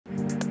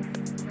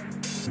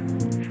My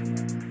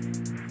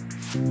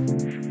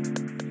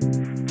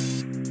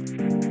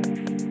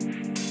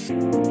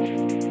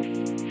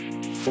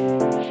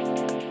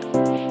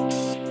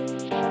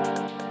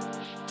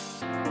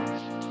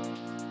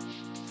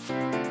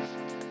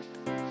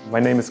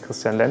name is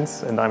Christian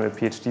Lenz and I'm a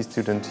PhD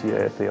student here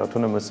at the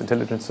Autonomous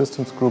Intelligent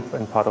Systems Group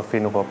and part of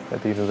PhenoRob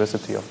at the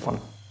University of Bonn.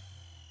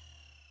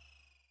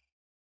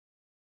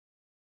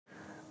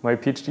 My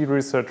PhD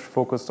research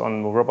focused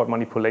on robot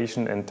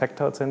manipulation and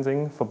tactile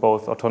sensing for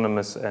both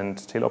autonomous and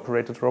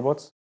tail-operated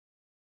robots.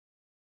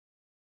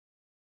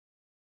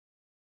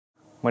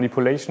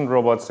 Manipulation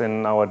robots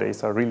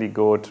nowadays are really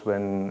good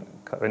when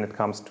it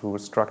comes to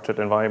structured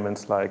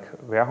environments like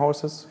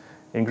warehouses.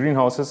 In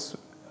greenhouses,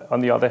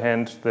 on the other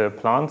hand, the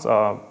plants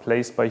are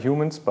placed by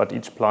humans, but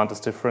each plant is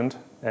different,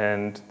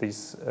 and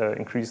these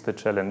increase the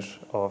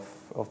challenge of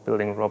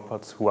building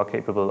robots who are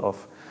capable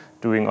of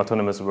doing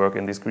autonomous work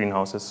in these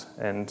greenhouses.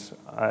 And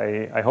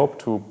I hope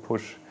to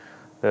push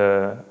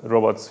the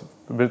robots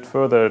a bit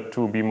further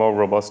to be more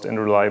robust and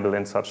reliable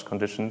in such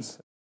conditions.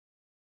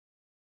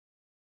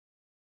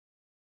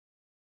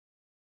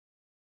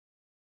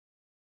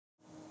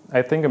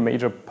 I think a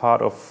major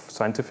part of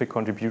scientific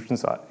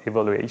contributions are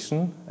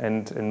evaluation,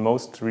 and in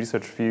most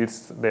research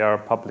fields there are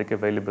public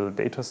available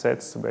data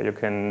sets where you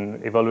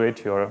can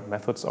evaluate your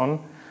methods on.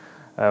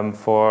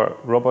 For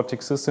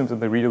robotic systems in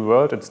the real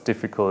world, it's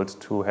difficult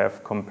to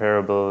have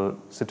comparable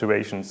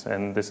situations,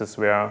 and this is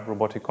where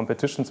robotic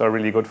competitions are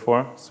really good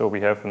for. So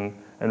we have an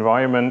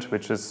environment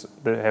which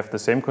have the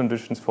same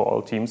conditions for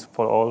all teams,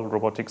 for all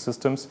robotic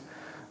systems,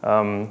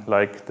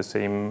 like the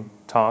same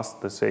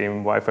task, the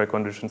same Wi-Fi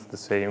conditions, the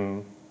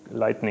same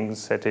lighting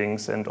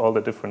settings, and all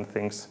the different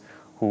things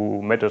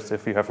who matters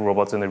if you have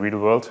robots in the real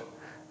world.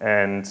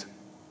 And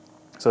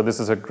so this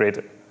is a great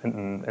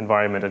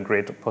environment and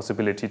great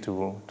possibility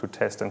to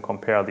test and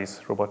compare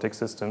these robotic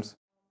systems.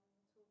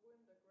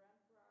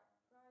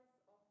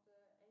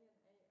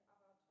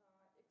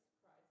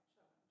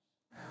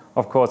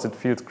 Of course, it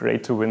feels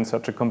great to win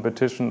such a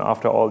competition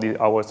after all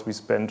the hours we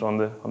spent on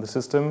the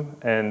system.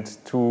 And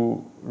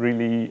two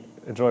really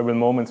enjoyable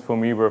moments for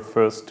me were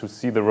first to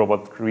see the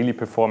robot really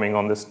performing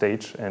on the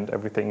stage and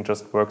everything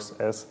just works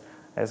as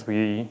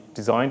we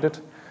designed it.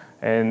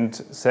 And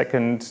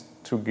second,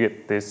 to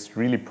get this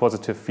really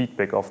positive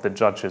feedback of the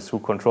judges who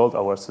controlled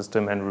our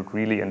system and who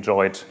really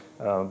enjoyed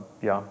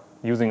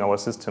using our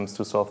systems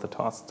to solve the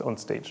tasks on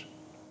stage.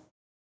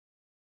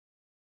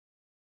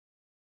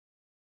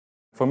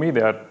 For me,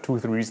 there are two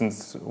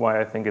reasons why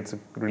I think it's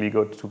really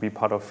good to be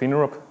part of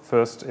PhenoRob.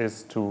 First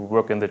is to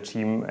work in the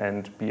team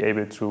and be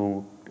able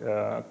to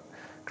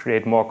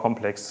create more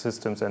complex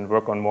systems and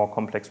work on more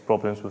complex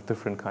problems with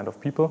different kind of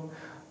people,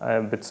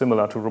 a bit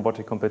similar to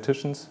robotic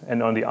competitions.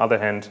 And on the other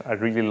hand, I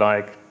really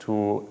like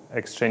to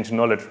exchange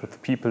knowledge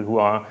with people who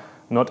are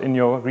not in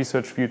your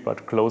research field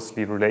but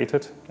closely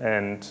related.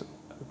 And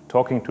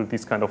talking to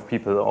these kind of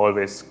people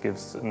always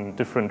gives a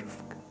different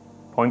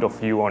point of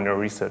view on your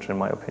research, in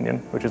my opinion,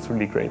 which is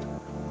really great.